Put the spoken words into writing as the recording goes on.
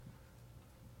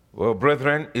Well,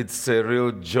 brethren, it's a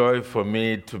real joy for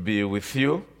me to be with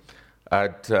you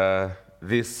at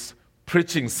this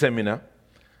preaching seminar,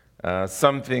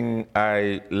 something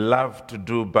I love to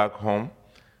do back home,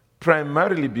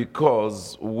 primarily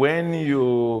because when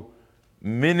you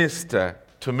minister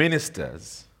to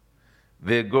ministers,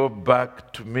 they go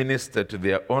back to minister to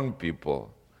their own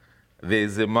people. There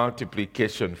is a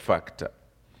multiplication factor.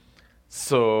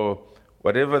 So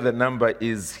whatever the number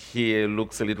is here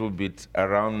looks a little bit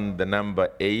around the number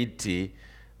 80.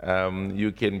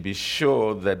 You can be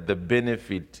sure that the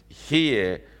benefit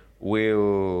here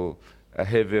will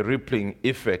have a rippling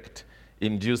effect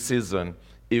in due season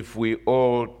if we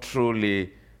all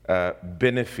truly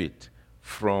benefit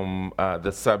from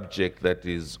the subject that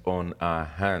is on our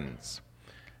hands.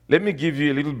 Let me give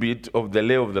you a little bit of the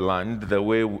lay of the land, the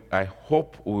way I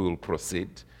hope we will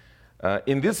proceed.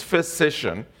 In this first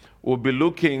session, we'll be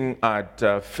looking at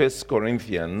 1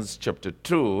 Corinthians chapter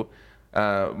 2,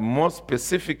 more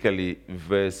specifically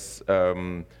verse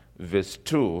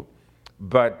 2.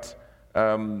 But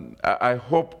I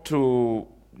hope to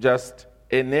just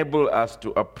enable us to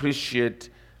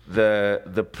appreciate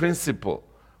the principle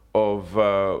of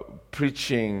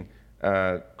preaching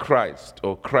Christ,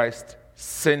 or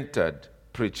Christ-centered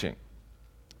preaching.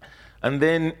 And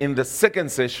then in the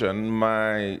second session,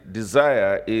 my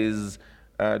desire is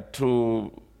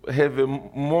to have a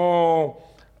more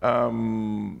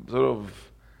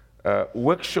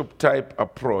workshop-type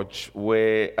approach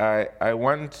where I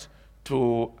want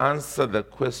to answer the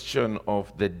question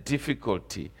of the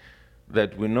difficulty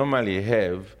that we normally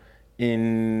have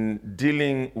in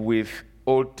dealing with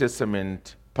Old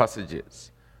Testament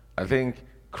passages. I think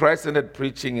Christ-centered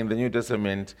preaching in the New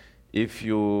Testament, if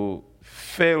you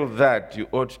fail that, you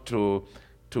ought to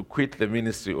quit the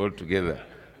ministry altogether.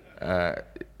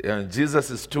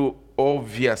 Jesus is too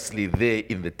obviously there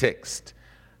in the text.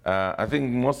 I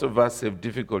think most of us have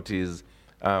difficulties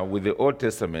with the Old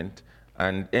Testament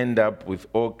and end up with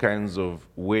all kinds of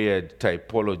weird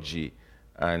typology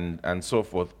and so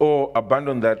forth, or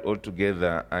abandon that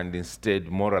altogether and instead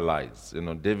moralize.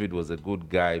 David was a good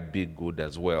guy, be good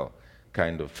as well,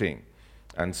 kind of thing.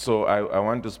 And so I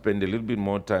want to spend a little bit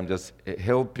more time just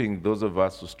helping those of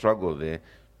us who struggle there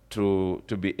to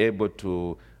be able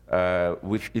to,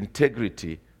 with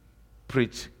integrity,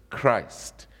 preach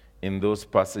Christ in those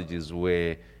passages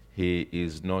where he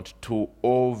is not too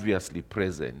obviously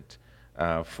present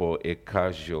for a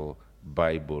casual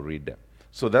Bible reader.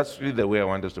 So that's really the way I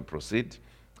want us to proceed.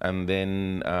 And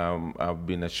then I've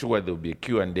been assured there will be a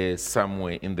Q&A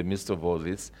somewhere in the midst of all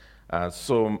this.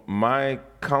 So my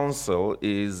counsel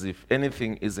is, if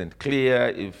anything isn't clear,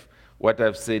 if what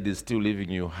I've said is still leaving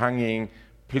you hanging,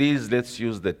 please let's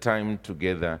use the time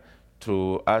together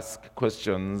to ask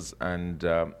questions, and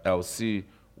I'll see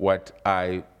what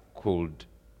I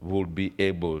will be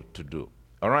able to do.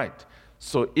 All right.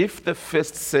 So if the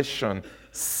first session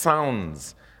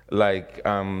sounds like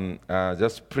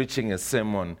just preaching a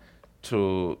sermon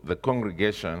to the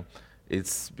congregation,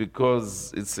 it's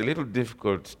because it's a little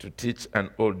difficult to teach an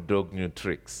old dog new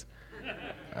tricks.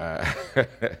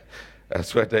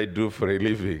 That's what I do for a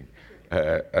living.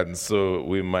 And so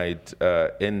we might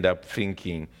end up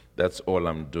thinking that's all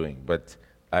I'm doing. But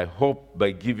I hope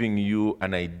by giving you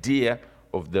an idea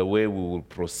of the way we will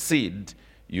proceed,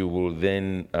 you will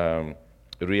then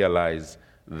realize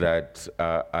that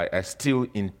I still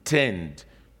intend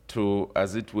to,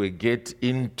 as it were, get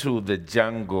into the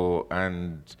jungle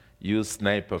and use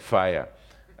sniper fire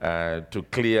to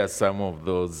clear some of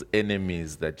those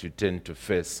enemies that you tend to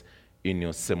face in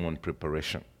your sermon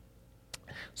preparation.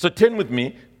 So turn with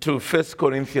me to 1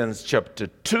 Corinthians chapter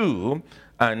 2,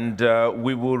 and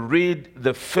we will read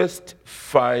the first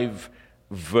 5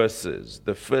 verses.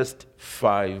 The first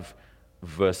 5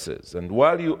 verses. And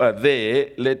while you are there,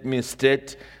 let me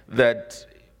state that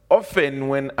often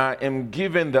when I am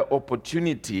given the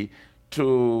opportunity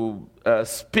to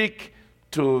speak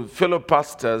to fellow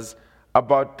pastors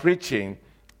about preaching,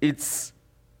 it's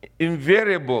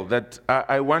invariable that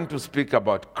I want to speak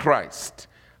about Christ.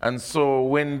 And so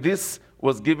when this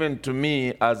was given to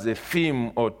me as a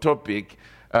theme or topic,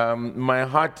 my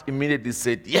heart immediately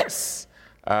said yes,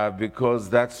 because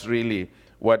that's really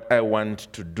what I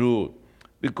want to do.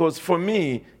 Because for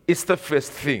me, it's the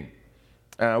first thing.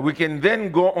 We can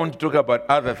then go on to talk about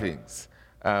other things.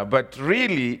 But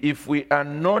really, if we are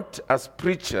not, as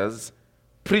preachers,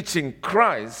 preaching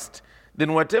Christ,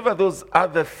 then whatever those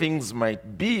other things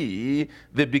might be,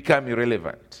 they become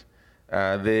irrelevant.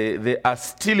 They are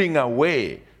stealing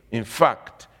away, in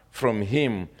fact, from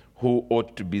him who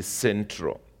ought to be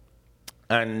central.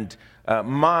 And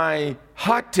my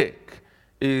heartache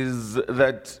is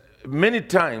that many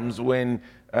times when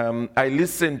I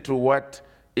listen to what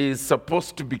is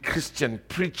supposed to be Christian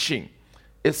preaching,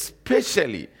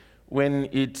 especially when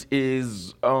it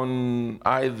is on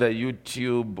either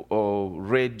YouTube or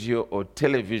radio or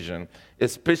television,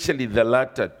 especially the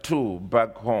latter two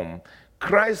back home,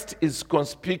 Christ is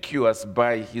conspicuous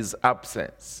by his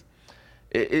absence.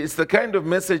 It's the kind of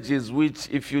messages which,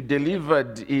 if you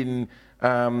delivered in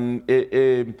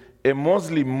a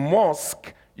Muslim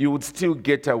mosque, you would still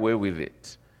get away with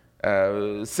it.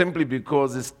 Simply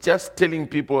because it's just telling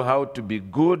people how to be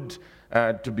good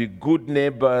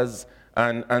neighbors,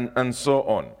 and so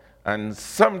on. And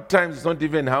sometimes it's not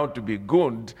even how to be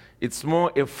good, it's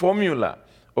more a formula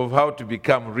of how to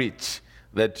become rich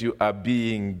that you are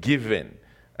being given.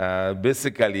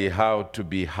 Basically, how to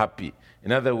be happy.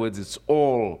 In other words, it's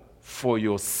all for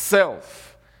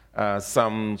yourself,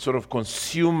 some sort of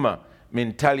consumer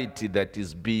mentality that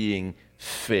is being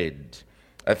fed.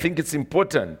 I think it's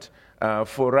important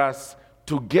for us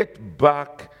to get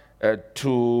back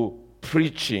to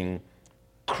preaching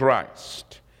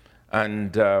Christ.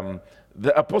 And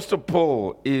the Apostle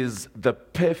Paul is the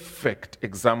perfect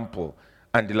example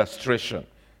and illustration.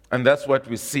 And that's what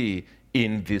we see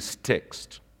in this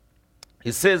text.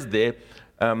 He says there,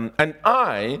 and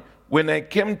I, when I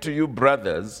came to you,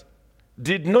 brothers,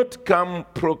 did not come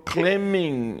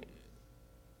proclaiming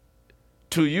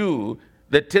to you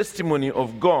the testimony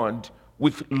of God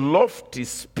with lofty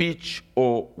speech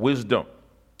or wisdom.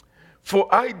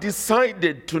 For I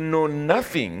decided to know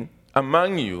nothing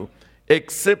among you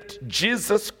except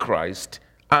Jesus Christ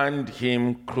and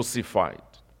him crucified.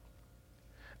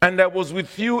 And I was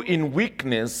with you in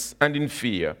weakness and in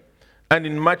fear and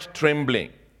in much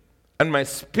trembling. And my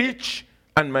speech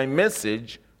and my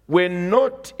message were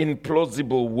not in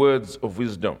plausible words of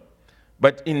wisdom,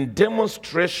 but in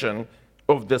demonstration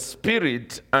of the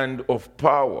Spirit and of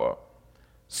power,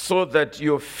 so that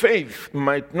your faith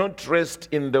might not rest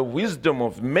in the wisdom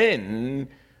of men,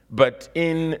 but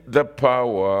in the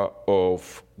power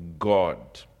of God.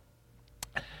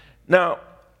 Now,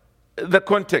 the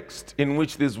context in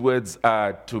which these words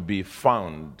are to be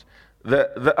found,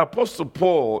 the Apostle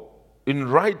Paul, in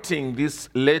writing this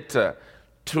letter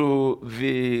to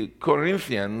the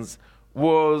Corinthians,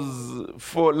 was,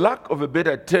 for lack of a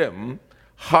better term,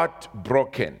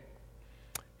 heartbroken.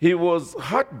 He was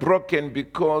heartbroken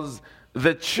because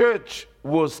the church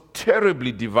was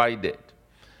terribly divided,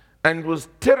 and was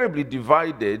terribly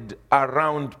divided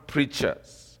around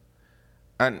preachers.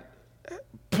 And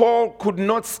Paul could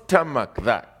not stomach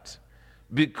that,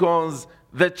 because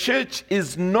the church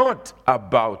is not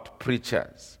about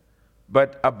preachers,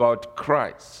 but about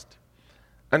Christ.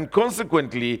 And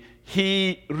consequently,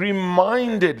 he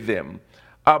reminded them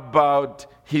about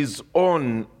his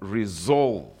own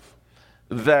resolve,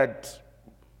 that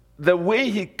the way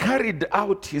he carried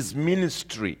out his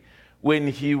ministry when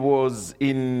he was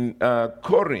in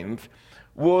Corinth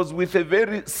was with a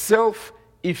very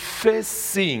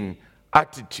self-effacing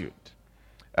attitude,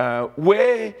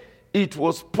 where it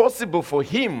was possible for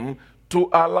him to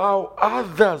allow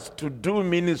others to do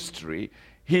ministry.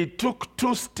 He took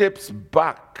 2 steps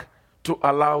back to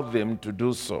allow them to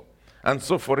do so. And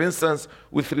so, for instance,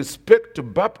 with respect to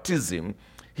baptism,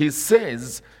 he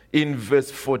says in verse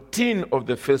 14 of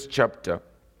the first chapter,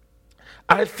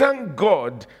 I thank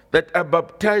God that I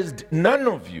baptized none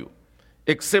of you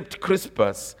except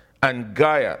Crispus and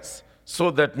Gaius, so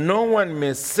that no one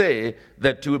may say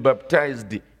that you were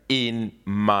baptized in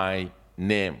my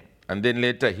name. And then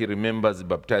later he remembers he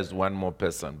baptized one more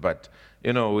person. But,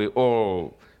 we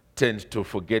all tend to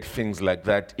forget things like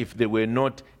that if they were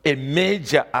not a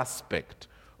major aspect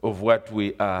of what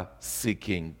we are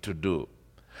seeking to do.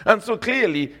 And so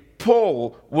clearly,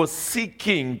 Paul was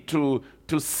seeking to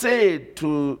say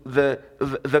to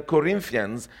the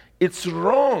Corinthians, it's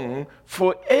wrong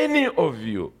for any of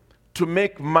you to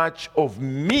make much of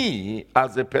me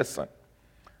as a person,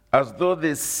 as though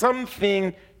there's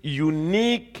something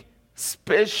unique,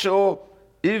 special,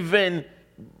 even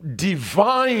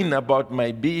divine about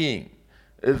my being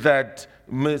that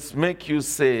must make you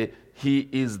say, he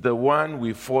is the one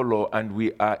we follow and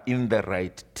we are in the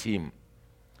right team.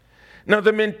 Now,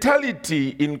 the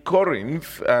mentality in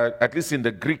Corinth, at least in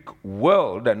the Greek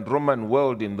world and Roman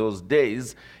world in those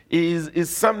days, is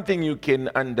something you can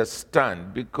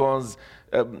understand, because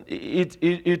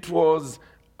it was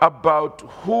about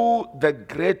who the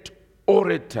great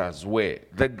orators were,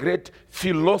 the great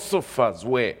philosophers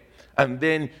were, and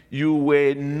then you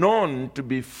were known to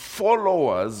be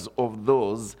followers of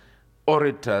those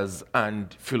orators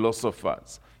and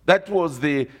philosophers. That was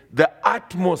the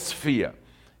atmosphere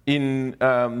in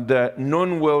the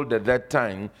known world at that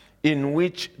time in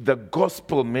which the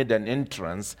gospel made an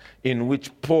entrance, in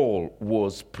which Paul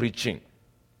was preaching.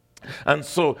 And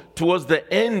so, towards the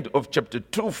end of chapter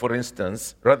 2, for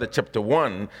instance, rather chapter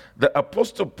 1, the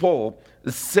Apostle Paul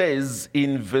says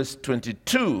in verse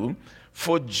 22,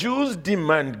 for Jews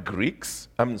demand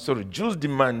Jews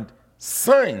demand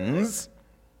signs,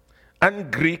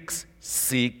 and Greeks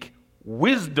seek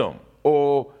wisdom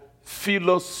or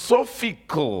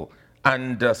philosophical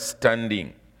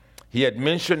understanding. He had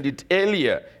mentioned it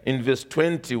earlier in verse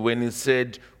 20 when he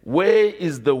said, where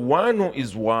is the one who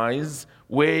is wise?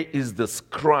 Where is the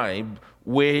scribe?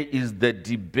 Where is the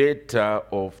debater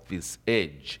of this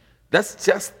age? That's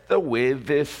just the way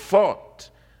they thought,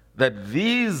 that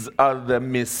these are the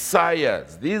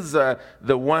messiahs. These are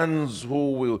the ones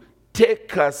who will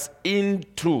take us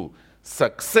into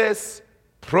success,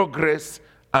 progress,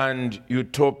 and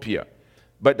utopia.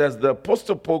 But as the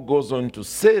Apostle Paul goes on to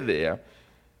say there,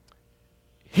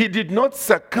 he did not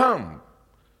succumb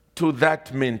to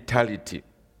that mentality.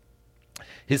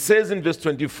 He says in verse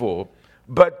 24,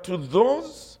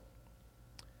 verse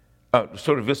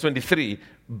 23,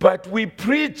 but we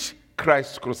preach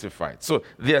Christ crucified. So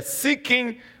they are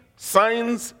seeking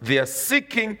signs, they are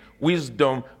seeking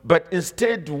wisdom, but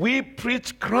instead we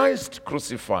preach Christ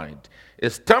crucified, a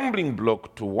stumbling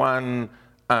block to one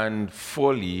and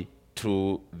folly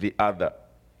to the other.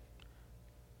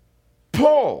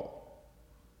 Paul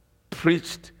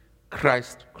preached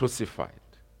Christ crucified,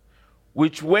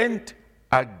 which went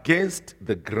against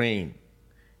the grain.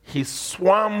 He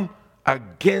swam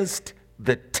against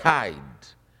the tide.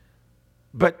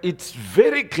 But it's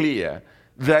very clear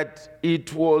that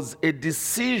it was a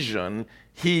decision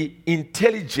he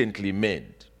intelligently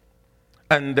made.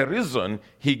 And the reason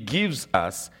he gives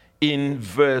us in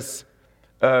verse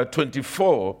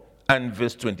 24 and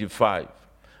verse 25.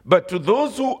 But to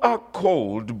those who are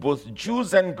called, both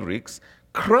Jews and Greeks,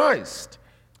 Christ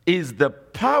is the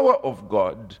power of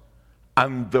God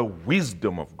and the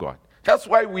wisdom of God. That's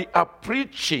why we are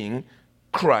preaching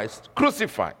Christ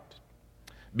crucified,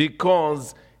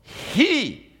 because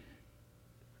he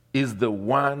is the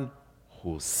one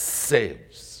who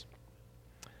saves.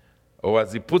 Or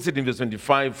as he puts it in verse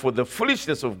 25, for the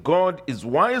foolishness of God is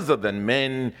wiser than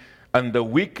men, and the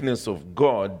weakness of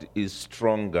God is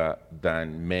stronger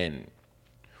than men.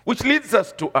 Which leads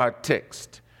us to our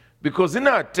text, because in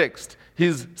our text,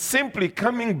 he's simply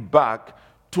coming back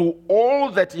to all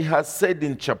that he has said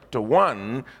in chapter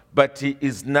 1, but he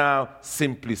is now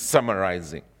simply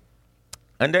summarizing.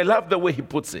 And I love the way he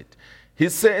puts it. He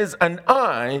says, and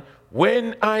I,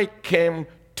 when I came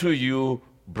to you,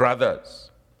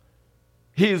 brothers.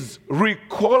 He's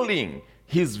recalling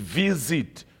his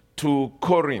visit to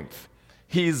Corinth,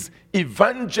 his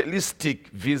evangelistic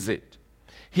visit,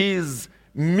 his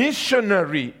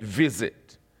missionary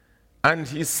visit. And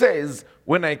he says,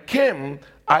 when I came,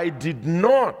 I did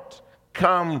not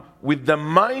come with the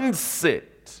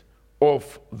mindset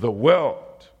of the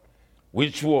world,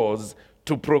 which was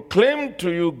to proclaim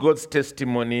to you God's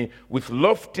testimony with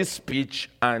lofty speech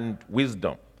and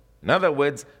wisdom. In other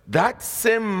words, that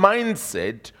same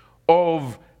mindset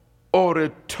of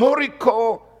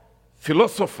oratorical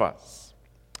philosophers.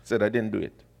 Said, I didn't do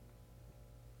it.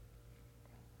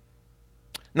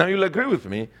 Now, you'll agree with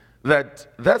me that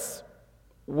that's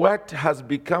what has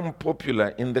become popular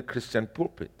in the Christian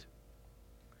pulpit.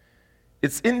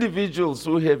 It's individuals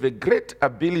who have a great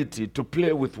ability to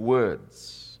play with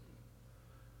words,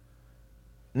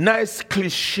 nice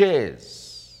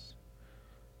cliches,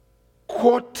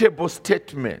 quotable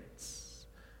statements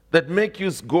that make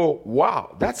you go,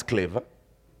 wow, that's clever.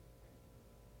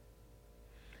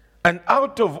 And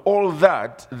out of all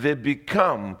that, they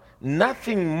become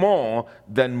nothing more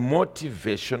than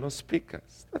motivational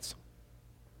speakers. That's all.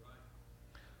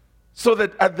 So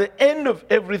that at the end of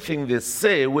everything they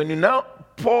say, when you now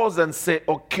pause and say,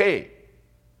 okay,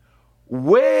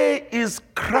 where is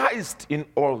Christ in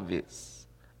all this?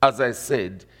 As I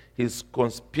said, he's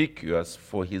conspicuous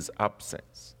for his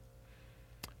absence.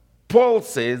 Paul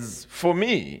says, for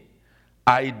me,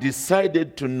 I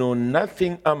decided to know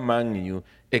nothing among you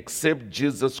except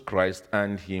Jesus Christ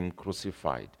and him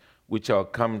crucified, which I'll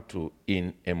come to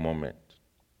in a moment.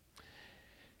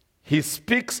 He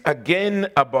speaks again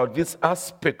about this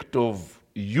aspect of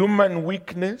human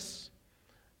weakness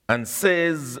and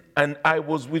says, and I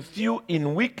was with you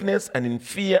in weakness and in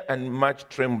fear and much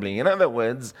trembling. In other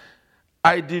words,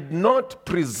 I did not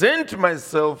present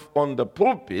myself on the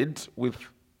pulpit with,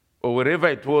 or wherever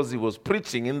it was he was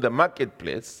preaching in the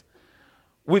marketplace,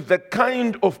 with the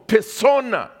kind of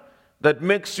persona that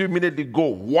makes you immediately go,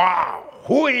 wow,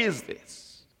 who is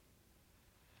this?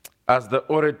 as the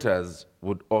orators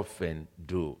would often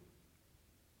do.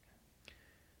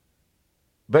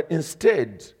 But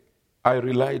instead, I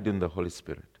relied on the Holy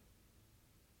Spirit,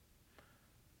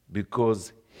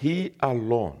 because He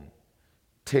alone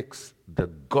takes the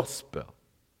gospel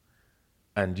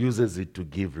and uses it to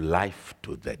give life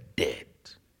to the dead.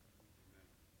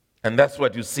 And that's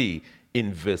what you see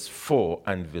in verse 4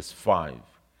 and verse 5.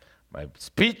 My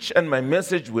speech and my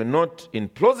message were not in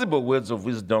plausible words of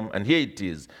wisdom, and here it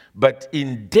is, but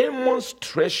in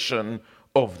demonstration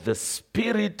of the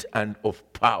Spirit and of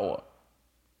power,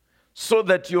 so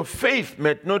that your faith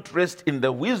might not rest in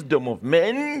the wisdom of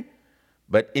men,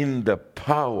 but in the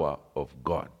power of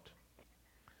God.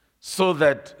 So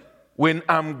that when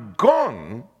I'm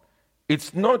gone,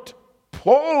 it's not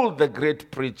Paul the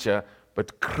great preacher,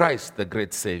 but Christ the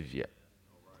great Savior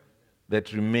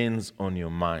that remains on your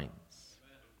minds.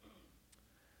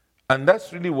 And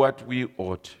that's really what we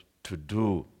ought to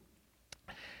do.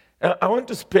 I want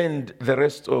to spend the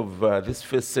rest of this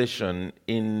first session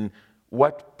in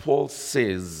what Paul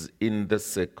says in the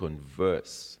second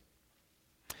verse.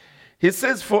 He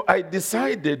says, "For I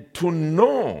decided to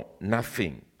know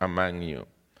nothing among you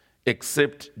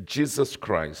except Jesus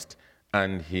Christ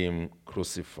and Him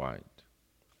crucified."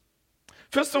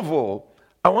 First of all,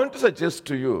 I want to suggest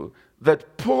to you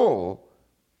that Paul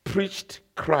preached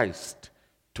Christ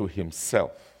to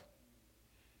himself.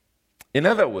 In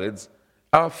other words,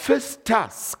 our first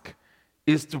task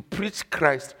is to preach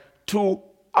Christ to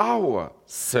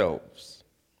ourselves,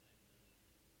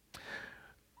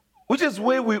 which is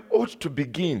where we ought to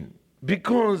begin,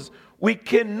 because we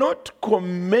cannot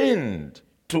commend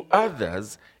to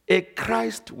others a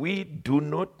Christ we do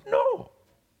not know.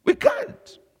 We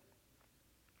can't.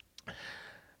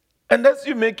 And as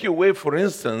you make your way, for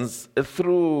instance,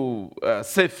 through,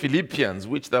 say, Philippians,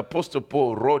 which the Apostle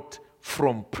Paul wrote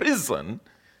from prison,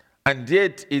 and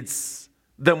yet it's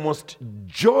the most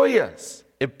joyous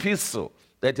epistle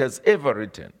that has ever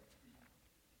written,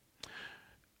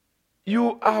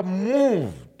 you are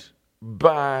moved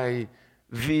by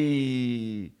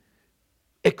the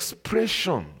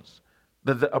expressions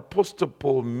that the Apostle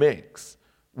Paul makes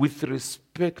with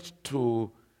respect to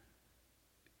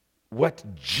what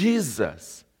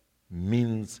Jesus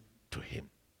means to him.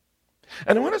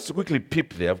 And I want us to quickly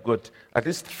peep there. I've got at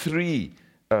least three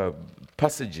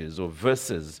passages or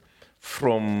verses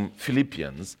from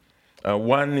Philippians.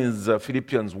 One is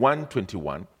Philippians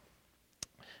 1:21.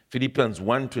 Philippians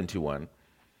 1:21.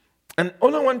 And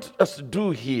all I want us to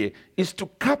do here is to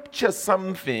capture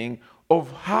something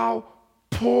of how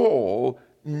Paul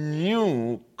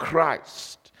knew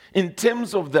Christ in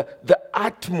terms of the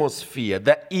atmosphere,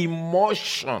 the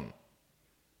emotion.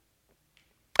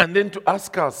 And then to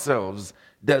ask ourselves,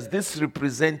 does this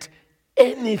represent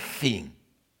anything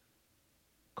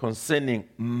concerning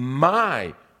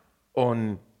my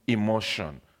own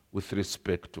emotion with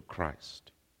respect to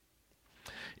Christ?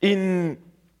 In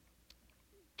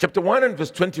chapter 1 and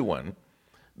verse 21,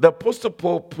 the Apostle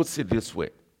Paul puts it this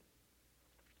way: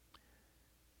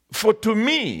 "For to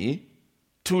me,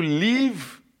 to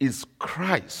live is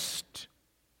Christ,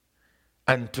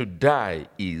 and to die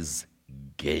is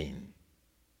gain."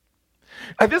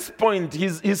 At this point,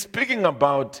 he's speaking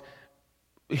about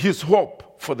his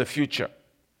hope for the future,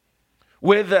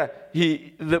 whether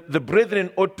the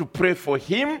brethren ought to pray for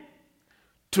him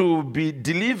to be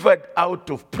delivered out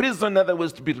of prison, in other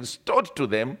words, to be restored to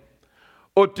them,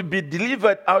 or to be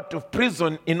delivered out of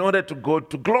prison in order to go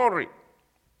to glory.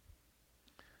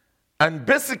 And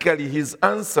basically his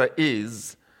answer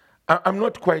is, I'm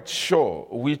not quite sure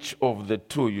which of the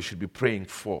two you should be praying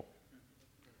for.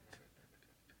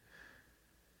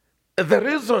 The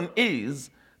reason is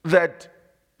that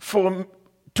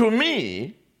to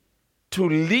me, to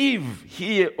live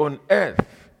here on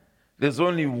earth, there's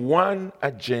only one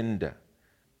agenda: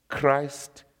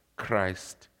 Christ,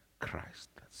 Christ, Christ.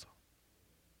 That's all.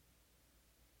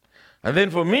 And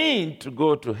then for me to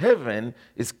go to heaven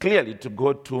is clearly to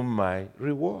go to my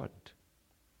reward.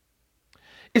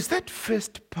 It's that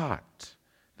first part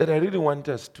that I really want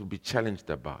us to be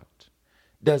challenged about.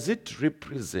 Does it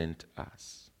represent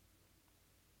us?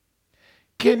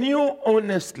 Can you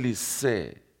honestly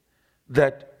say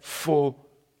that to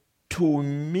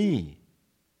me,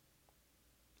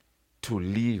 to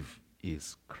live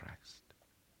is Christ?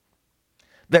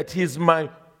 That He's my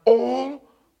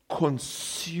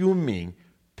all-consuming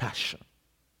passion.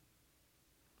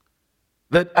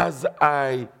 That as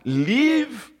I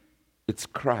live, it's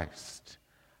Christ.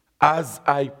 As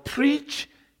I preach,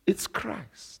 it's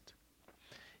Christ.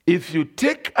 If you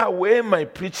take away my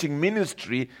preaching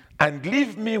ministry, and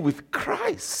leave me with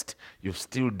Christ, you've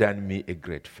still done me a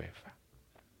great favor.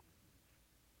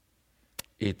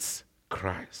 It's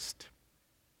Christ.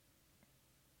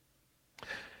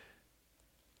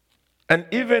 And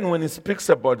even when he speaks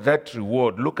about that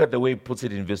reward, look at the way he puts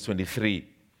it in verse 23.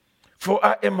 For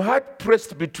I am hard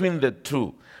pressed between the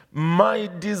two. My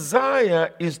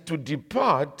desire is to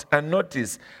depart, and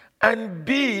notice, and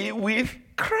be with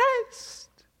Christ.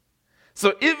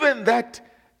 So even that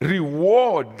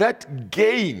reward, that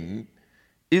gain,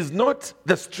 is not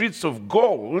the streets of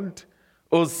gold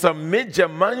or some major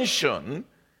mansion.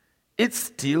 It's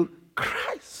still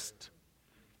Christ.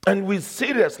 And we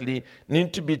seriously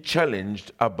need to be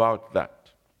challenged about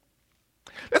that.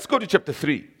 Let's go to chapter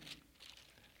 3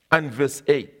 and verse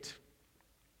 8.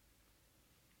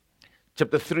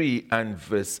 Chapter 3 and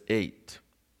verse 8.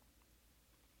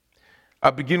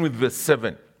 I'll begin with verse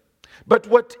 7. But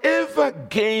whatever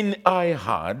gain I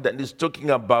had, and he's talking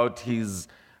about his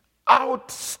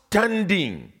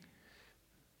outstanding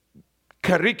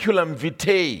curriculum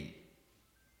vitae,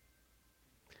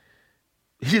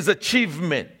 his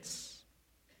achievements.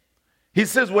 He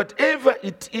says, whatever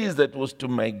it is that was to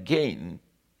my gain,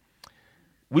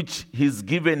 which he's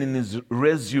given in his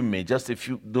resume, just a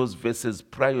few those verses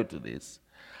prior to this,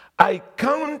 I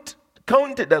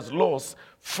counted as loss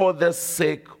for the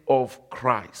sake of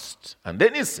Christ. And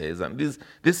then he says, and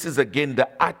this is again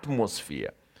the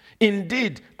atmosphere.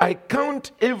 Indeed, I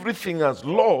count everything as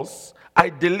loss. I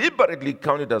deliberately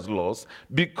count it as loss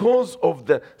because of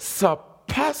the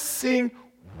surpassing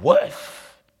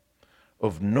worth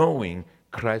of knowing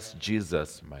Christ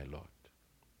Jesus, my Lord.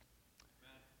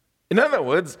 In other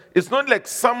words, it's not like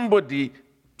somebody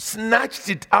snatched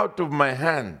it out of my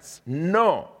hands.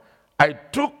 No, I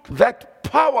took that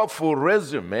powerful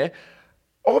resume,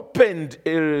 opened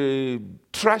a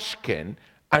trash can,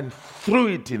 and threw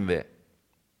it in there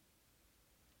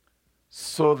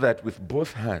so that with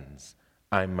both hands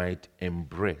I might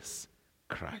embrace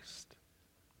Christ.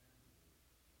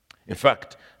 In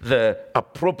fact, the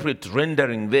appropriate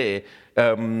rendering there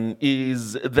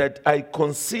is that I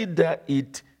consider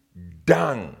it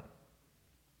dung,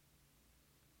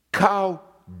 cow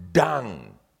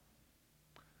dung,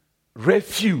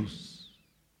 refuse,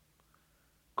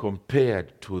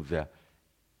 compared to the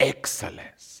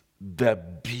excellence, the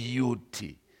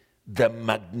beauty, the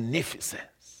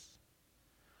magnificence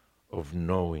of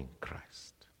knowing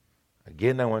Christ.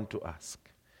 Again, I want to ask,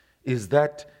 is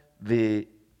that the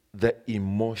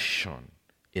emotion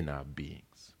in our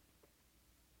beings?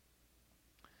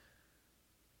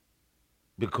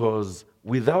 Because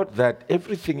without that,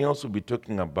 everything else we'll be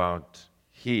talking about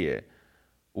here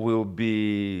will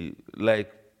be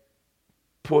like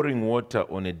pouring water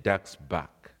on a duck's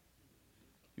back.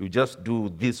 You just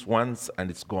do this once and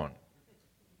it's gone.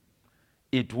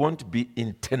 It won't be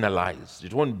internalized.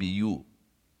 It won't be you.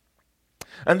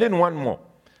 And then one more,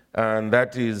 and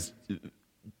that is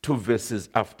 2 verses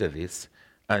after this,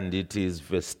 and it is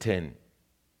verse 10.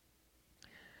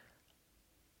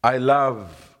 I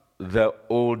love the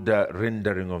older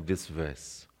rendering of this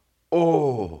verse.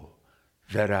 Oh,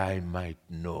 that I might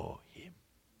know him.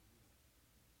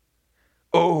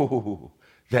 Oh,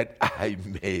 that I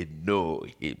may know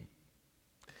him.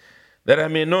 That I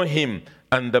may know him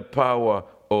and the power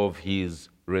of his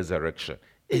resurrection.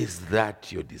 Is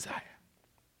that your desire?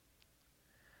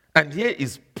 And here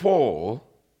is Paul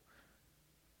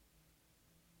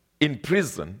in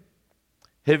prison,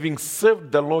 having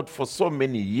served the Lord for so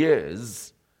many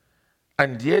years,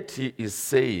 and yet he is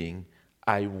saying,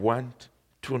 I want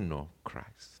to know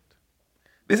Christ.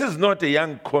 This is not a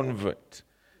young convert,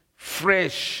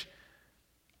 fresh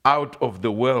out of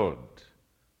the world,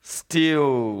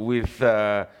 still with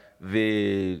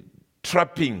the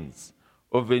trappings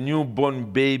of a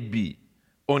newborn baby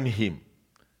on him.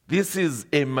 This is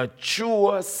a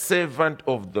mature servant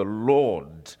of the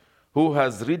Lord who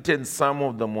has written some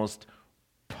of the most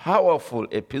powerful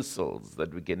epistles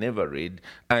that we can ever read,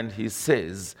 and he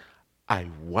says, I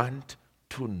want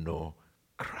to know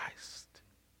Christ.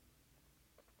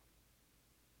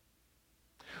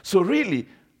 So really,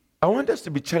 I want us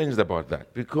to be challenged about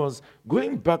that, because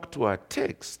going back to our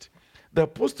text, the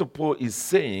Apostle Paul is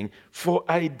saying, for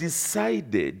I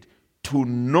decided to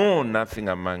know nothing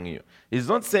among you. He's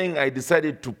not saying I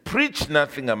decided to preach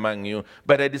nothing among you,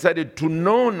 but I decided to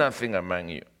know nothing among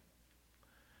you,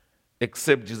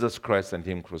 except Jesus Christ and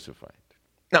him crucified.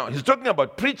 Now, he's talking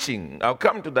about preaching. I'll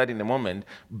come to that in a moment.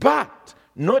 But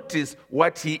notice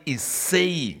what he is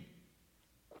saying.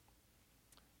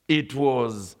 It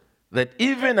was that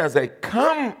even as I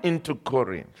come into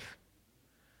Corinth,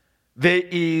 there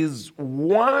is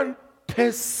one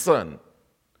person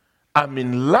I'm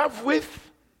in love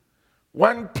with,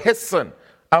 one person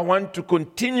I want to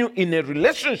continue in a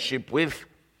relationship with,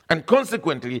 and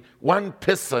consequently, one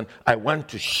person I want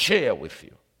to share with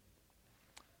you.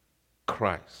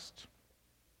 Christ.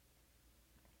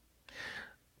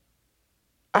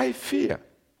 I fear,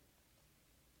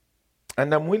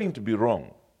 and I'm willing to be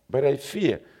wrong, but I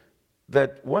fear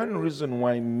that one reason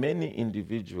why many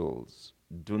individuals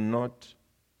do not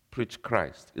preach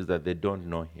Christ is that they don't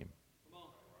know him.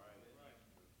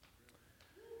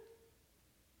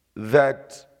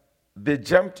 That they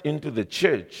jumped into the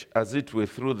church as it were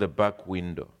through the back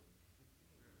window.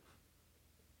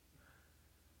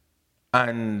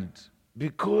 And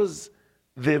because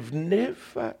they've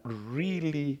never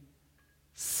really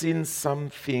seen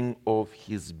something of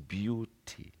his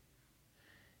beauty,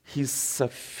 his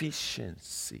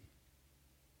sufficiency,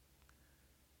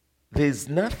 there's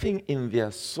nothing in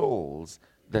their souls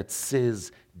that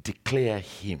says, declare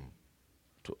him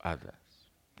to others.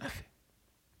 Nothing.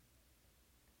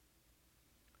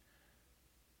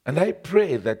 And I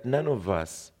pray that none of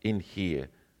us in here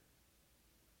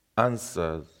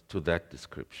answers to that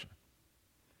description,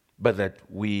 but that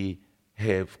we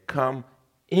have come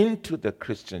into the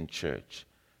Christian church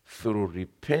through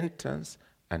repentance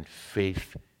and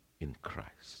faith in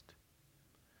Christ.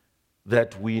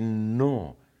 That we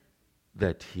know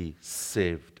that he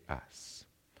saved us.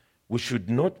 We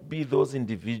should not be those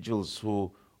individuals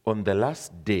who, on the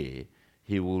last day,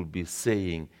 he will be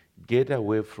saying, get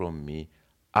away from me,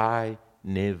 I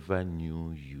never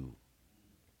knew you.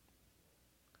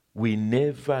 We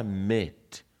never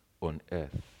met on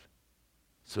earth.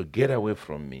 So get away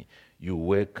from me, you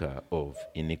worker of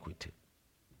iniquity.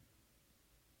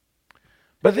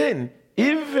 But then,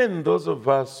 even those of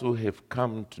us who have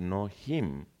come to know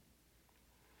him,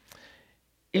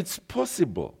 it's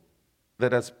possible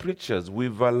that as preachers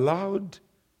we've allowed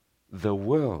the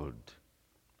world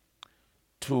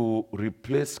to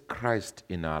replace Christ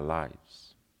in our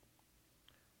lives,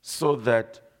 so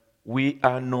that we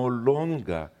are no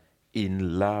longer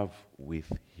in love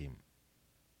with him.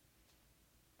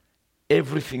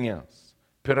 Everything else,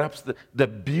 perhaps the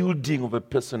building of a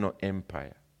personal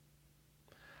empire,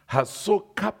 has so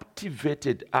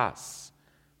captivated us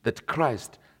that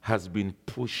Christ has been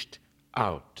pushed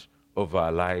out of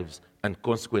our lives and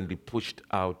consequently pushed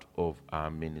out of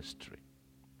our ministry.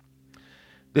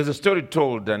 There's a story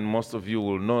told, and most of you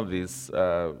will know this,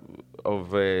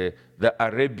 of the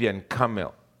Arabian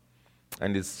camel.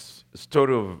 And it's a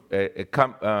story of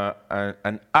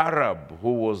an Arab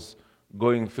who was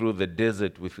going through the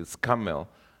desert with his camel,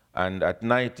 and at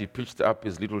night he pitched up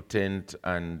his little tent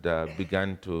and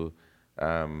began to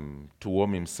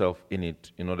warm himself in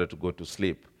it in order to go to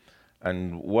sleep.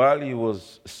 And while he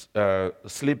was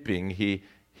sleeping,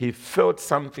 he felt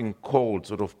something cold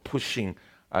sort of pushing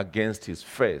against his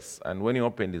face. And when he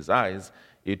opened his eyes,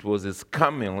 it was his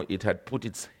camel. It had put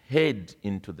its head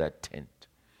into that tent.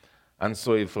 And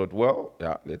so he thought, well,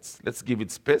 yeah, let's give it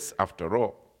space after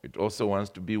all. It also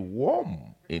wants to be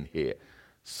warm in here.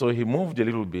 So he moved a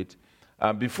little bit.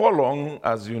 Before long,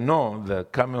 as you know, the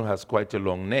camel has quite a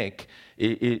long neck.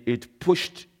 It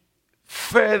pushed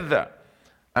further,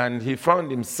 and he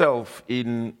found himself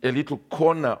in a little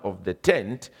corner of the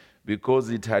tent because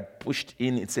it had pushed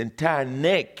in its entire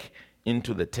neck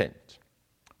into the tent.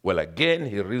 Well, again,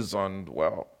 he reasoned,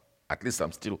 well, at least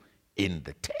I'm still in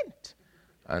the tent.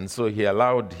 And so he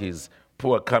allowed his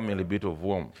poor camel a bit of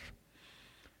warmth.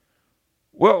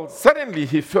 Well, suddenly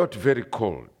he felt very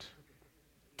cold.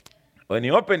 When he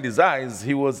opened his eyes,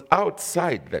 he was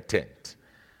outside the tent.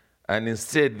 And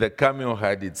instead, the camel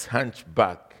had its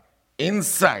hunchback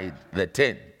inside the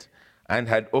tent and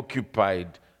had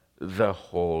occupied the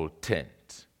whole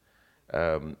tent.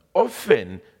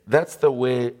 Often, that's the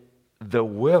way the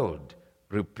world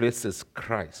replaces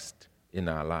Christ in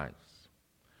our lives.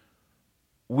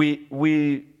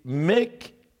 We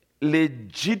make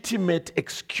legitimate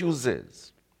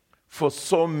excuses for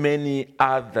so many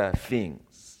other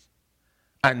things.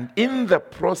 And in the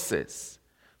process,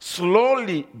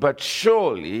 slowly but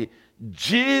surely,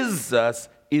 Jesus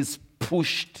is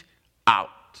pushed out.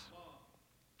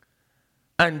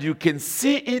 And you can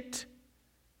see it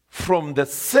from the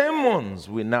sermons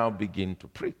we now begin to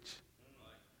preach.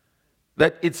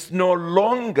 That it's no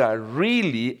longer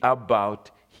really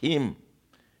about him.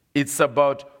 It's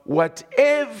about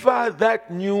whatever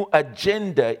that new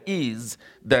agenda is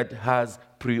that has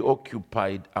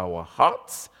preoccupied our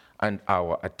hearts and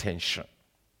our attention.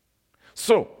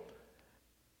 So,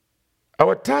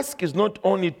 our task is not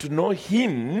only to know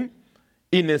him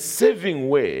in a saving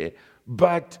way,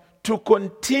 but to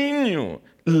continue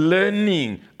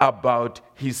learning about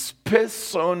his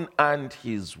person and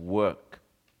his work.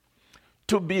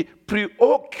 To be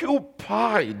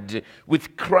preoccupied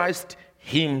with Christ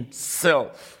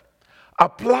himself,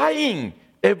 applying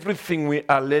everything we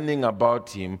are learning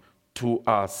about him to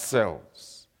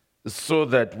ourselves, so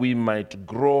that we might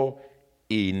grow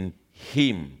in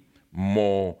him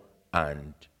more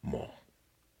and more.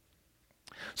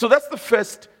 So that's the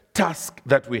first task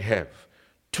that we have,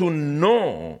 to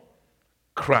know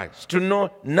Christ, to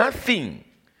know nothing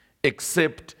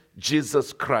except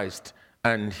Jesus Christ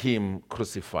and him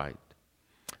crucified.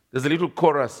 There's a little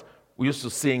chorus we used to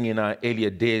sing in our earlier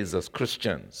days as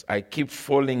Christians. I keep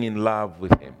falling in love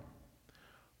with him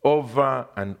over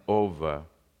and over,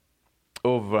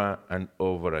 over and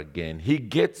over again. He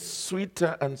gets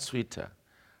sweeter and sweeter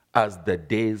as the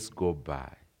days go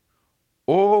by.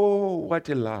 Oh, what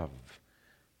a love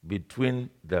between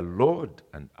the Lord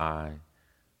and I.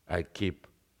 I keep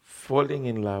falling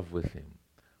in love with him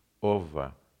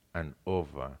over and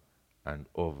over and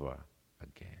over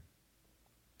again.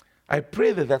 I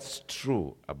pray that that's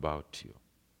true about you.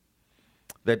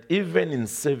 That even in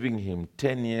serving him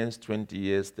 10 years, 20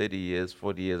 years, 30 years,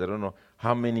 40 years, I don't know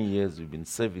how many years you've been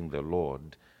serving the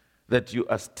Lord, that you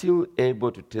are still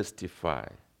able to testify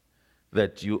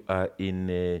that you are in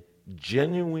a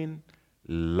genuine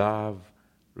love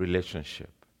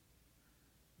relationship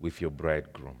with your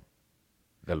bridegroom,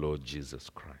 the Lord Jesus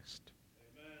Christ.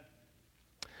 Amen.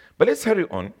 But let's hurry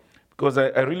on, because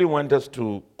I really want us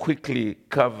to quickly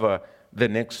cover the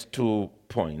next 2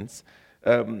 points.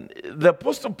 The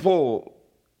Apostle Paul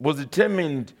was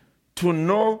determined to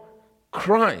know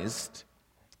Christ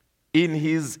in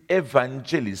his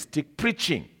evangelistic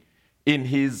preaching,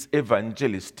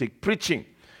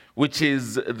 which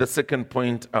is the second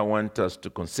point I want us to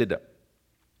consider.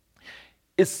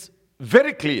 It's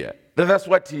very clear that that's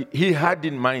what he had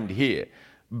in mind here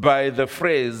by the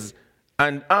phrase,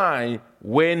 and I,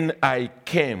 when I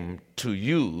came to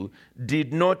you,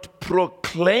 did not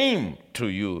proclaim to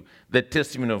you the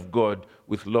testimony of God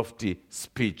with lofty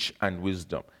speech and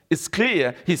wisdom. It's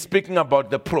clear he's speaking about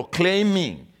the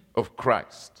proclaiming of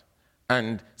Christ.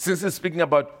 And since he's speaking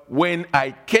about when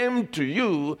I came to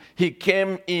you, he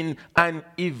came in an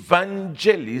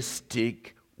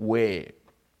evangelistic way.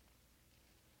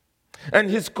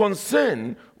 And his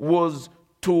concern was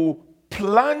to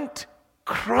plant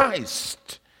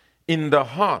Christ in the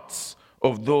hearts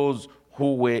of those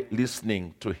who were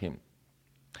listening to him.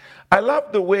 I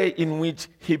love the way in which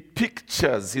he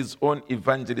pictures his own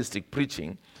evangelistic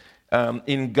preaching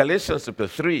in Galatians chapter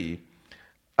 3,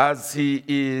 as he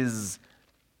is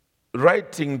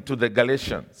writing to the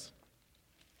Galatians.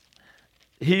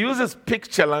 He uses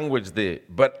picture language there,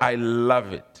 but I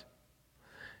love it.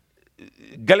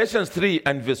 Galatians 3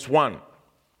 and verse 1.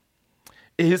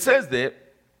 He says there,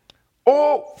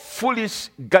 "O foolish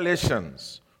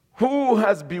Galatians, who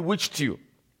has bewitched you?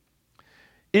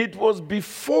 It was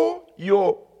before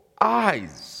your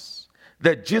eyes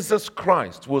that Jesus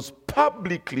Christ was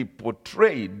publicly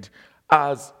portrayed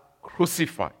as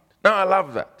crucified." Now, I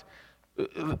love that.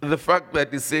 The fact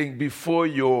that he's saying before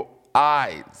your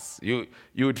eyes.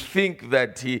 You'd think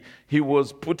that he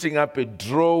was putting up a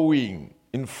drawing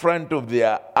in front of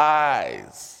their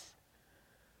eyes.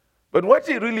 But what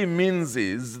he really means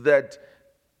is that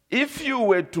if you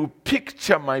were to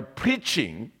picture my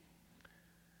preaching,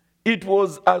 it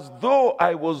was as though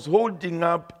I was holding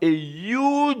up a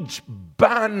huge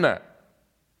banner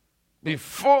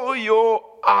before your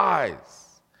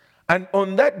eyes. And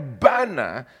on that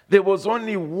banner, there was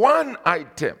only one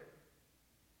item: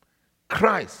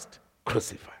 Christ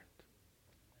crucified.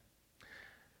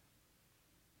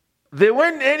 There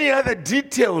weren't any other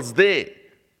details there.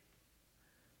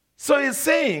 So he's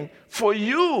saying, for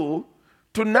you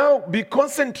to now be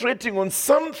concentrating on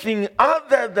something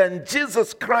other than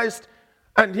Jesus Christ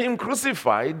and him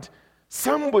crucified,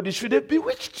 somebody should have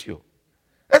bewitched you.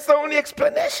 That's the only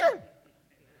explanation.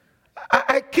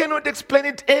 I cannot explain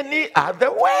it any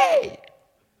other way.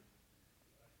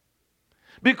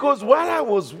 Because while I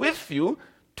was with you,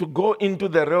 to go into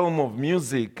the realm of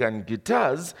music and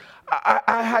guitars,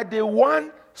 I had a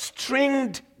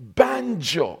one-stringed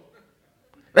banjo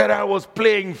that I was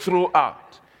playing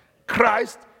throughout.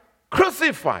 Christ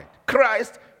crucified.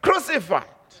 Christ crucified.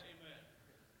 Amen.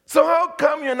 So how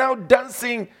come you're now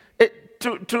dancing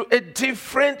to a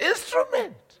different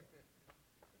instrument?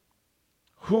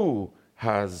 Who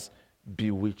has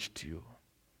bewitched you?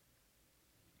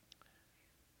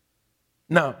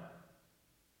 Now,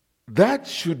 that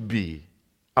should be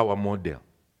our model.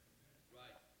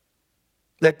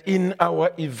 That in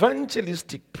our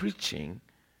evangelistic preaching,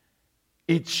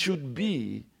 it should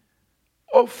be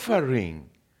offering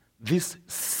this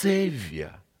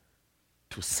Savior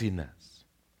to sinners.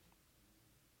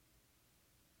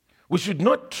 We should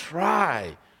not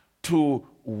try to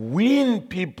win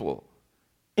people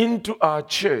into our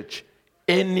church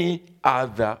any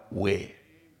other way.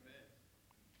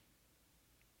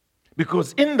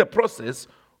 Because in the process,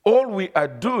 all we are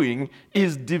doing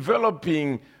is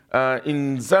developing,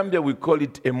 in Zambia we call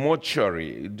it a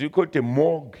mortuary. Do you call it a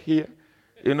morgue here?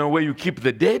 You know, where you keep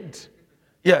the dead?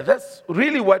 Yeah, that's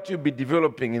really what you'll be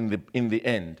developing in the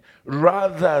end,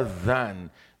 rather than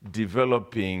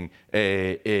developing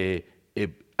an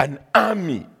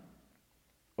army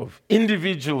of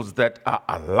individuals that are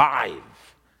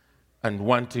alive and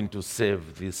wanting to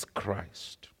serve this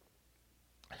Christ.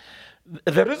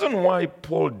 The reason why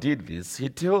Paul did this, he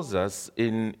tells us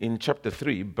in chapter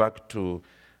 3, back to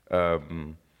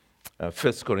 1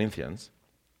 Corinthians,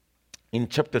 in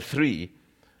chapter 3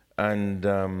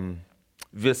 and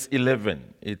verse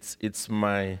 11, it's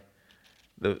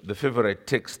the favorite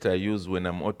text I use when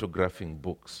I'm autographing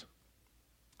books.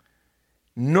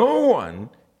 No one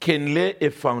can lay a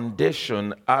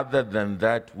foundation other than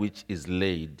that which is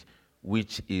laid,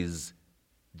 which is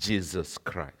Jesus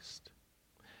Christ.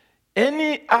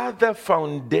 Any other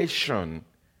foundation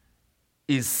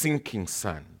is sinking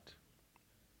sand.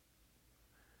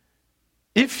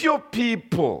 If your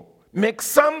people make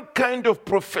some kind of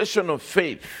profession of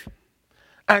faith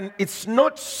and it's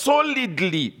not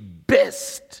solidly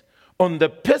based on the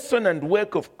person and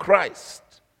work of Christ,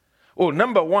 well,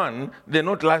 number one, they're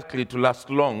not likely to last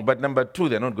long, but number two,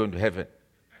 they're not going to heaven.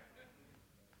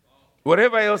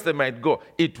 Wherever else they might go,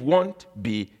 it won't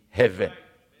be heaven.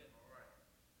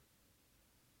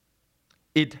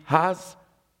 It has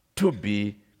to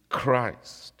be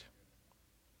Christ.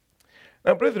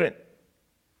 Now, brethren,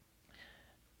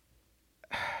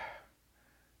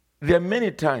 there are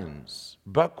many times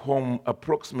back home,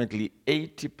 approximately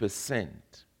 80%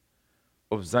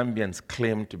 of Zambians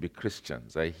claim to be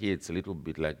Christians. I hear it's a little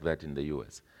bit like that in the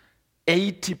US.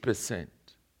 80%.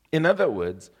 In other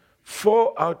words,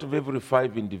 4 out of every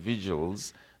 5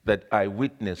 individuals that I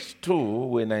witness to,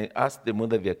 when I ask them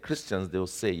whether they're Christians, they'll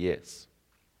say yes.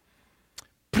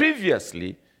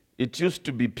 Previously, it used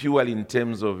to be purely in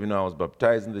terms of, I was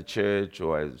baptized in the church,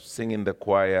 or I sing in the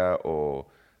choir, or,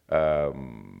 I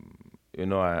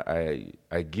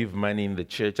give money in the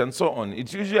church, and so on.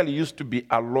 It usually used to be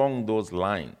along those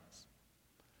lines.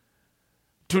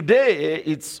 Today,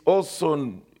 it's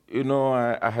also,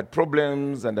 I had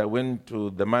problems, and I went to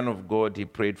the man of God, he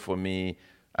prayed for me,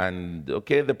 and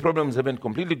okay, the problems haven't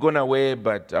completely gone away,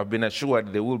 but I've been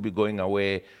assured they will be going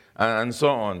away, and so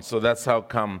on. So that's how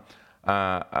come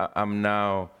I'm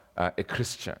now a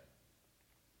Christian.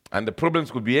 And the problems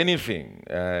could be anything.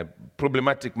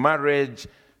 Problematic marriage,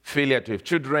 failure to have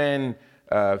children,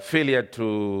 failure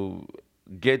to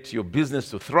get your business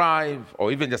to thrive,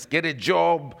 or even just get a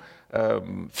job,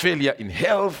 failure in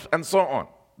health, and so on.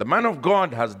 The man of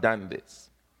God has done this.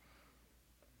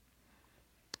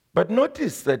 But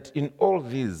notice that in all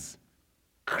these,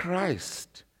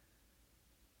 Christ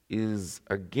is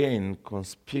again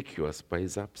conspicuous by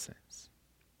his absence.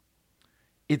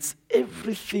 It's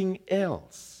everything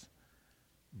else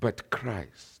but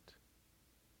Christ.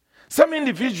 Some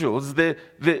individuals, they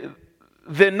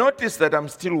notice that I'm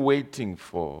still waiting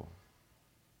for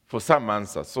some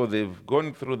answer. So they've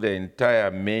gone through the entire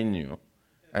menu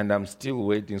and I'm still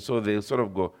waiting. So they sort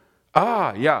of go,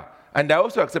 yeah. And I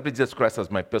also accepted Jesus Christ as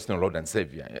my personal Lord and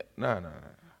Savior. No.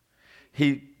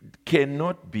 He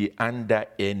cannot be under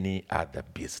any other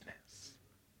business.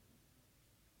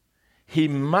 He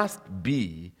must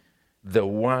be the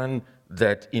one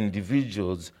that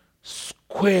individuals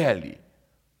squarely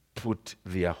put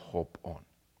their hope on.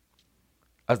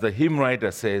 As the hymn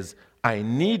writer says, I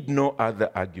need no other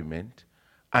argument,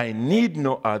 I need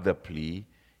no other plea.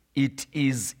 It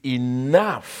is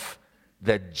enough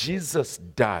that Jesus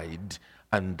died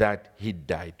and that he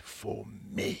died for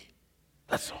me.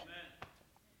 That's all.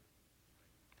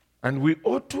 And we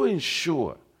ought to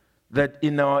ensure that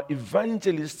in our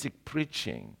evangelistic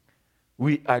preaching,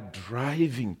 we are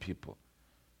driving people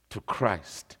to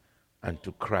Christ and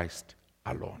to Christ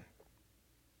alone.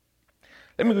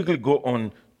 Let me quickly go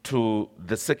on to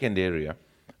the second area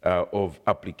of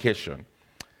application.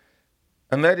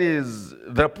 And that is,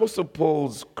 the Apostle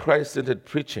Paul's Christ-centered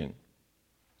preaching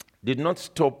did not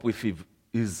stop with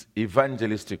his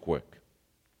evangelistic work.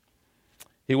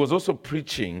 He was also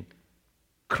preaching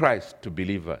Christ to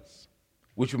believers,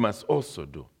 which we must also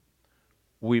do.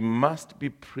 We must be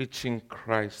preaching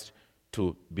Christ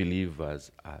to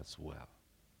believers as well.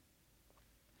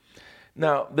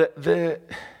 Now,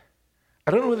 I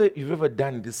don't know whether you've ever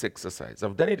done this exercise.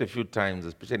 I've done it a few times,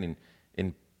 especially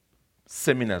in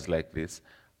seminars like this.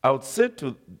 I would say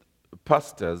to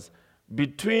pastors,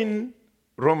 between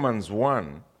Romans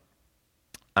 1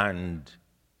 and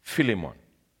Philemon,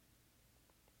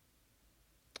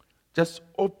 just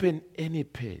open any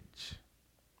page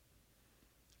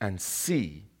and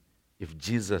see if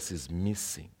Jesus is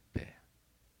missing there.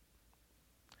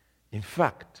 In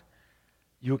fact,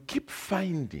 you keep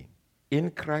finding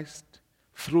in Christ,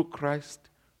 through Christ,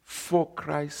 for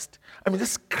Christ. I mean,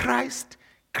 this Christ,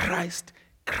 Christ,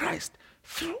 Christ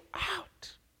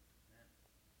throughout.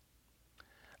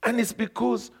 And it's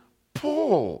because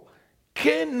Paul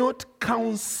cannot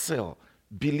counsel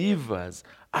believers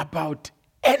about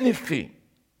anything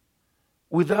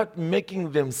without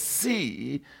making them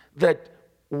see that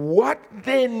what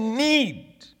they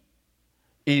need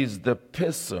is the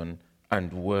person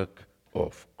and work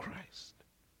of Christ.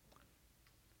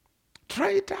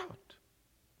 Try it out.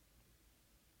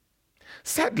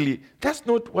 Sadly, that's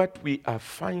not what we are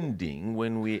finding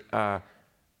when we are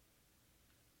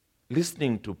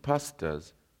listening to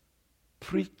pastors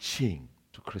preaching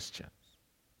to Christians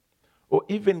or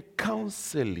even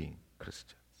counseling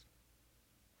Christians.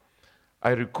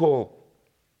 I recall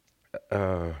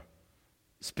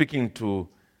speaking to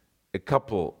a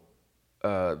couple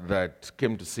that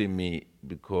came to see me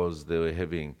because they were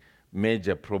having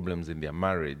major problems in their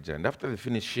marriage. And after they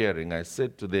finished sharing, I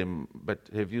said to them, "But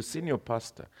have you seen your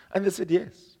pastor?" And they said,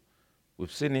 "Yes,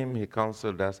 we've seen him, he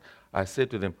counseled us." I said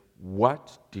to them,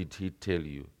 "What did he tell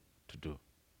you to do?"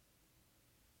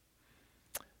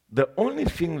 The only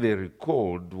thing they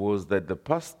recalled was that the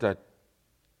pastor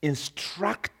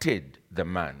instructed the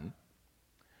man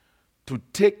to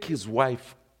take his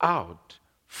wife out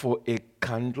for a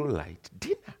candlelight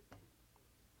dinner.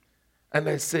 And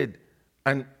I said,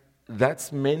 "And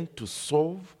that's meant to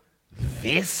solve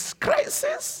this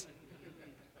crisis?"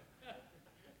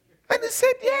 And he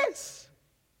said, "Yes."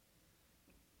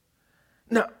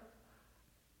 Now,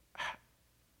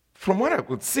 from what I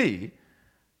could see,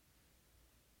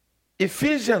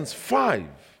 Ephesians 5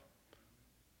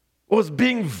 was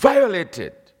being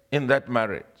violated in that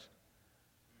marriage.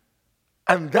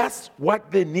 And that's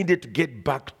what they needed to get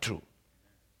back to.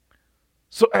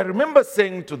 So I remember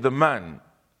saying to the man,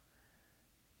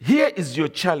 "Here is your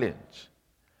challenge.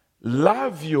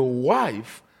 Love your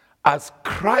wife as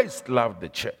Christ loved the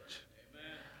church."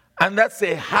 Amen. And that's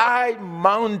a high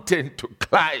mountain to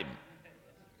climb.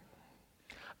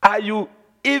 Are you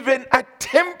even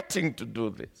attempting to do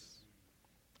this?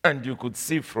 And you could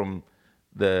see from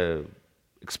the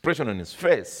expression on his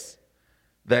face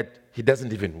that he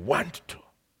doesn't even want to.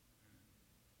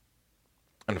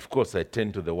 And of course, I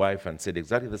turned to the wife and said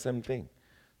exactly the same thing.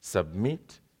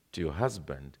 Submit to your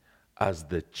husband as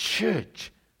the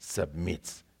church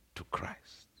submits to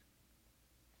Christ.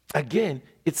 Again,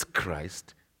 it's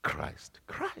Christ, Christ,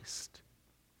 Christ.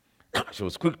 Now, she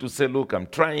was quick to say, "Look, I'm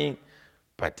trying,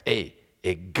 but hey,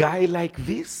 a guy like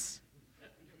this,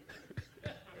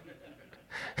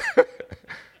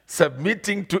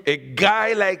 submitting to a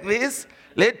guy like this,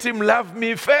 let him love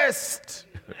me first."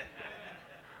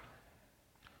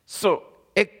 So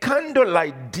a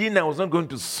candlelight dinner was not going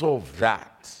to solve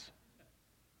that.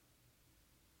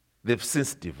 They've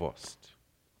since divorced.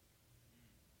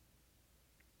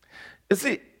 You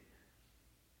see,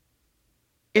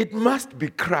 it must be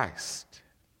Christ.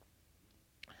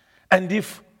 And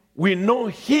if we know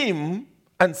him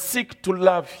and seek to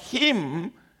love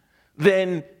him,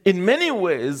 then in many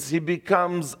ways he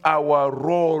becomes our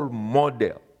role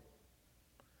model.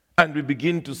 And we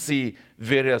begin to see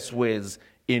various ways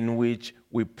in which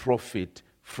we profit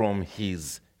from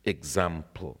his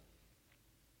example.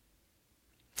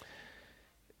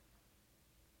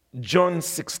 John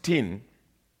 16,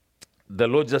 the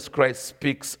Lord Jesus Christ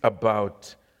speaks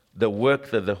about the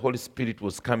work that the Holy Spirit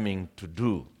was coming to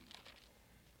do.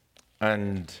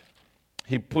 And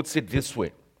he puts it this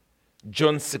way.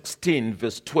 John 16,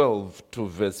 verse 12 to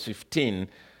verse 15,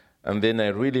 and then I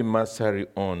really must hurry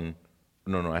on.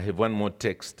 No, I have one more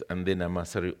text, and then I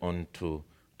must hurry on to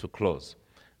close.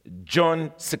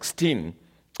 John 16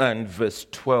 and verse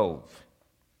 12.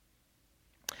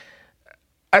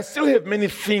 "I still have many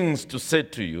things to say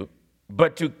to you,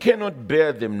 but you cannot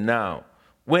bear them now.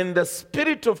 When the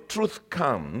Spirit of truth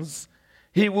comes,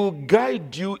 he will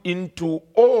guide you into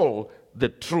all the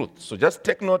truth." So just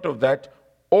take note of that,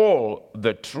 all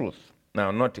the truth. Now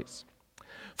notice.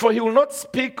 "For he will not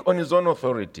speak on his own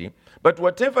authority, but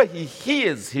whatever he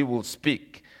hears he will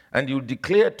speak, and he will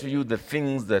declare to you the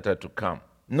things that are to come."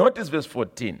 Notice verse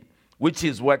 14, which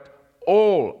is what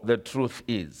all the truth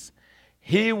is.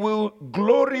 he will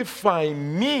glorify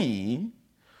me,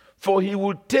 for he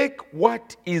will take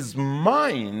what is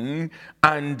mine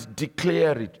and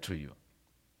declare it to you.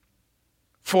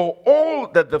 For all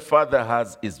that the Father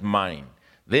has is mine.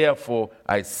 Therefore,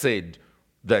 I said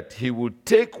that he will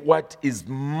take what is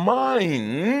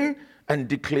mine and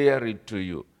declare it to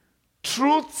you.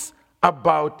 Truths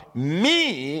about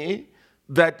me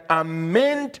that are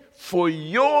meant for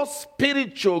your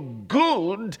spiritual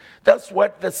good. That's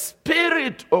what the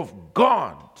Spirit of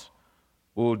God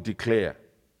will declare.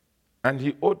 And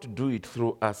he ought to do it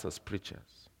through us as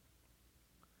preachers.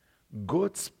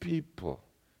 God's people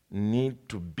need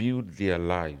to build their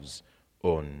lives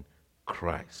on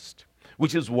Christ,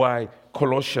 which is why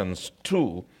Colossians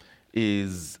 2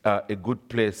 is a good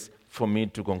place for me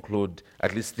to conclude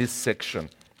at least this section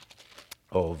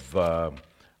of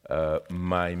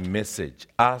my message,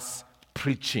 us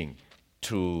preaching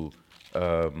to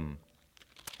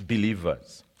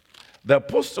believers. The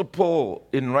Apostle Paul,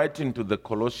 in writing to the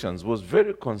Colossians, was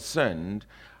very concerned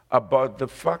about the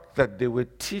fact that there were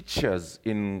teachers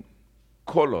in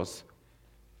Colossus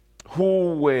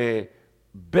who were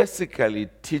basically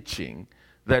teaching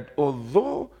that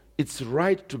although it's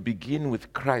right to begin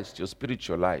with Christ, your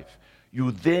spiritual life,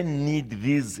 you then need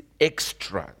these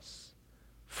extras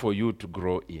for you to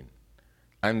grow in.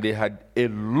 And they had a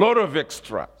lot of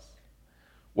extras.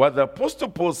 What the Apostle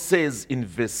Paul says in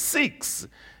verse 6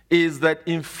 is that,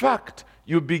 in fact,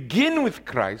 you begin with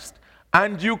Christ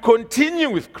and you continue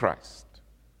with Christ.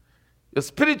 Your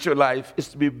spiritual life is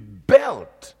to be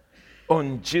built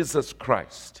on Jesus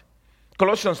Christ.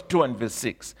 Colossians 2 and verse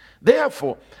 6.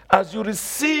 Therefore, as you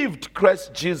received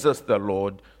Christ Jesus the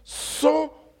Lord,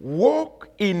 so walk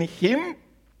in him,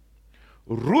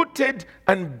 rooted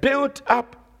and built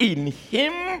up in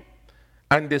him,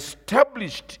 and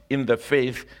established in the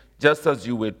faith, just as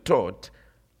you were taught,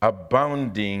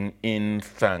 abounding in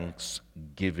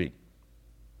thanksgiving.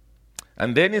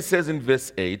 And then he says in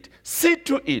verse 8, see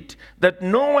to it that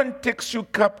no one takes you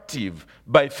captive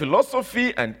by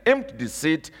philosophy and empty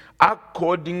deceit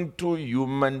according to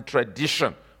human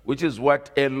tradition, which is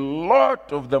what a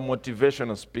lot of the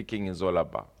motivational speaking is all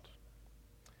about.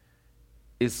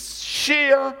 It's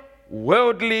sheer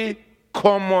worldly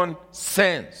common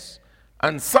sense.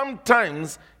 And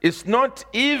sometimes it's not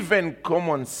even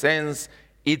common sense,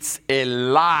 it's a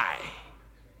lie.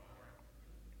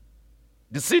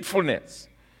 Deceitfulness.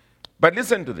 But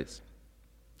listen to this.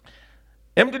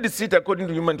 Empty deceit according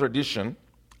to human tradition,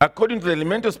 according to the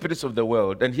elemental spirits of the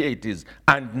world, and here it is,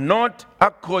 and not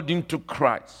according to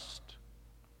Christ.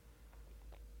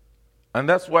 And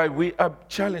that's why we are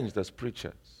challenged as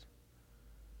preachers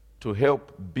to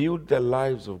help build the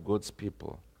lives of God's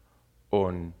people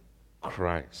on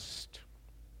Christ.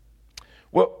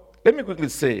 Well, let me quickly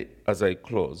say as I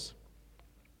close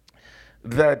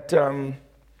that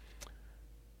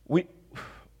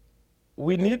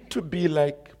we need to be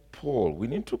like Paul. We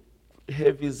need to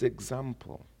have his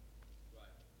example.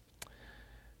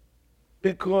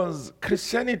 Because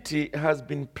Christianity has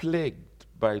been plagued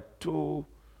by too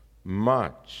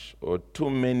much or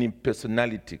too many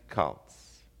personality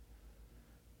cults.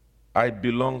 I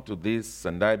belong to this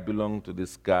and I belong to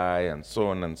this guy and so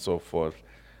on and so forth.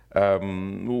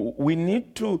 We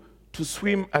need to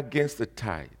swim against the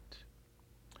tide.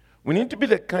 We need to be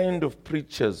the kind of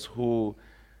preachers who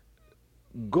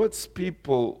God's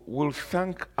people will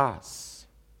thank us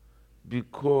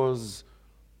because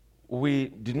we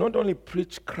did not only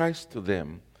preach Christ to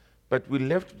them, but we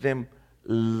left them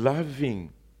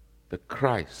loving the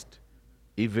Christ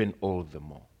even all the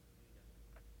more.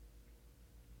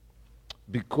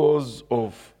 Because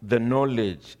of the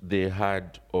knowledge they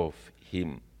had of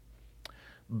him.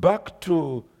 Back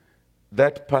to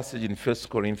that passage in 1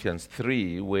 Corinthians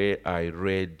 3 where I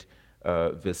read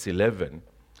verse 11,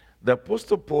 the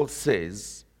Apostle Paul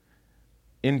says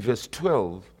in verse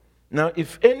 12, now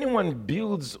if anyone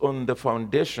builds on the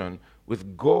foundation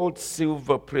with gold,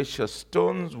 silver, precious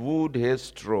stones, wood, hay,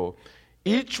 straw,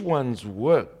 each one's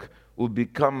work will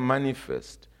become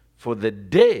manifest, for the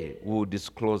day will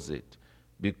disclose it,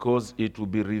 because it will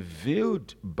be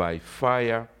revealed by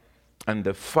fire, and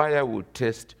the fire will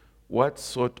test what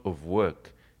sort of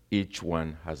work each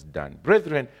one has done.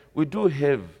 Brethren, we do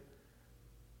have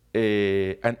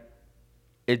a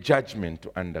judgment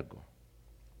to undergo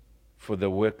for the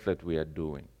work that we are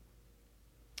doing.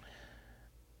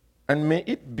 And may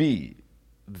it be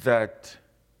that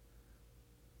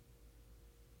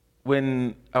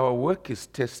when our work is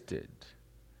tested,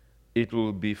 it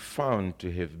will be found to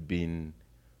have been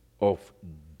of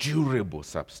durable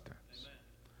substance. Amen.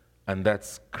 And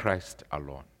that's Christ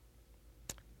alone.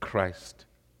 Christ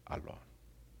alone.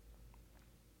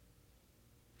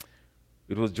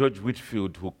 It was George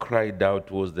Whitefield who cried out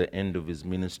towards the end of his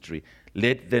ministry,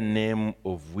 "Let the name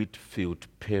of Whitefield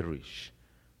perish,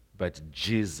 but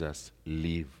Jesus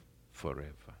live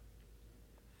forever."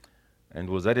 And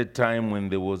it was at a time when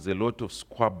there was a lot of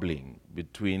squabbling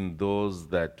between those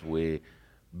that were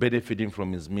benefiting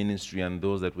from his ministry and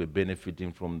those that were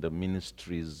benefiting from the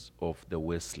ministries of the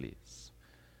Wesleys.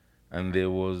 And there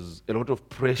was a lot of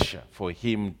pressure for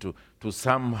him to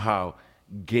somehow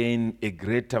gain a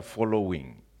greater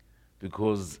following,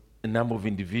 because a number of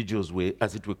individuals were,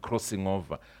 as it were, crossing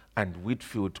over, and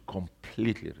Whitefield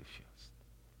completely refused.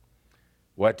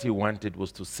 What he wanted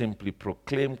was to simply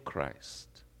proclaim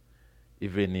Christ,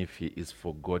 even if he is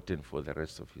forgotten for the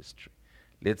rest of history.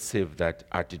 Let's save that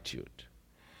attitude,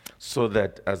 so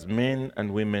that as men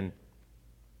and women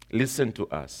listen to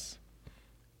us,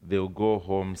 they'll go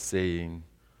home saying,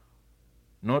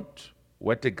 not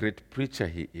what a great preacher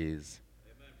he is,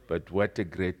 but what a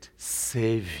great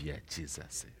Savior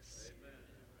Jesus is. Amen.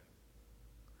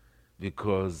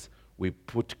 Because we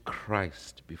put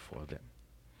Christ before them.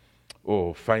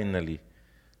 Oh, finally,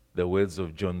 the words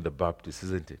of John the Baptist,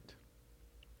 isn't it?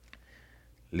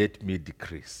 Let me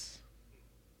decrease,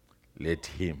 let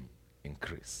him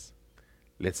increase.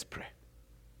 Let's pray.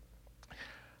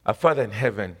 Our Father in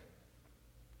heaven,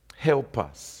 help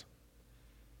us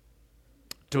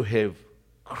to have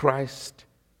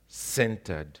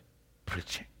Christ-centered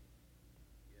preaching.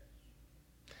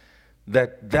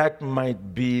 That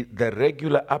might be the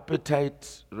regular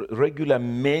appetite, regular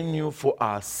menu for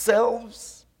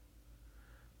ourselves,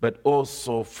 but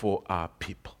also for our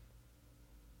people.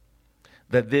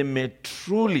 That they may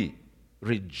truly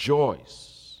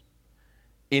rejoice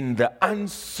in the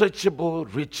unsearchable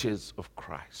riches of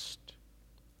Christ.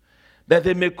 That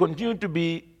they may continue to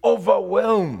be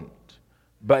overwhelmed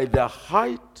by the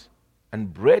height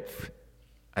and breadth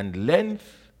and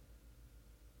length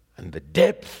and the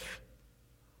depth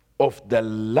of the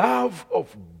love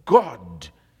of God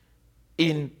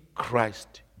in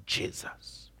Christ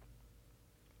Jesus.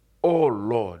 Oh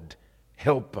Lord,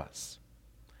 help us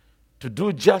to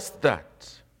do just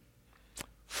that,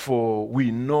 for we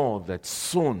know that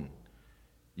soon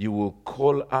you will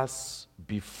call us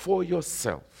before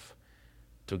yourself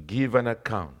to give an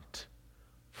account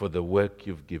for the work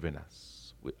you've given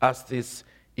us. We ask this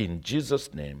in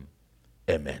Jesus' name.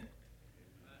 Amen.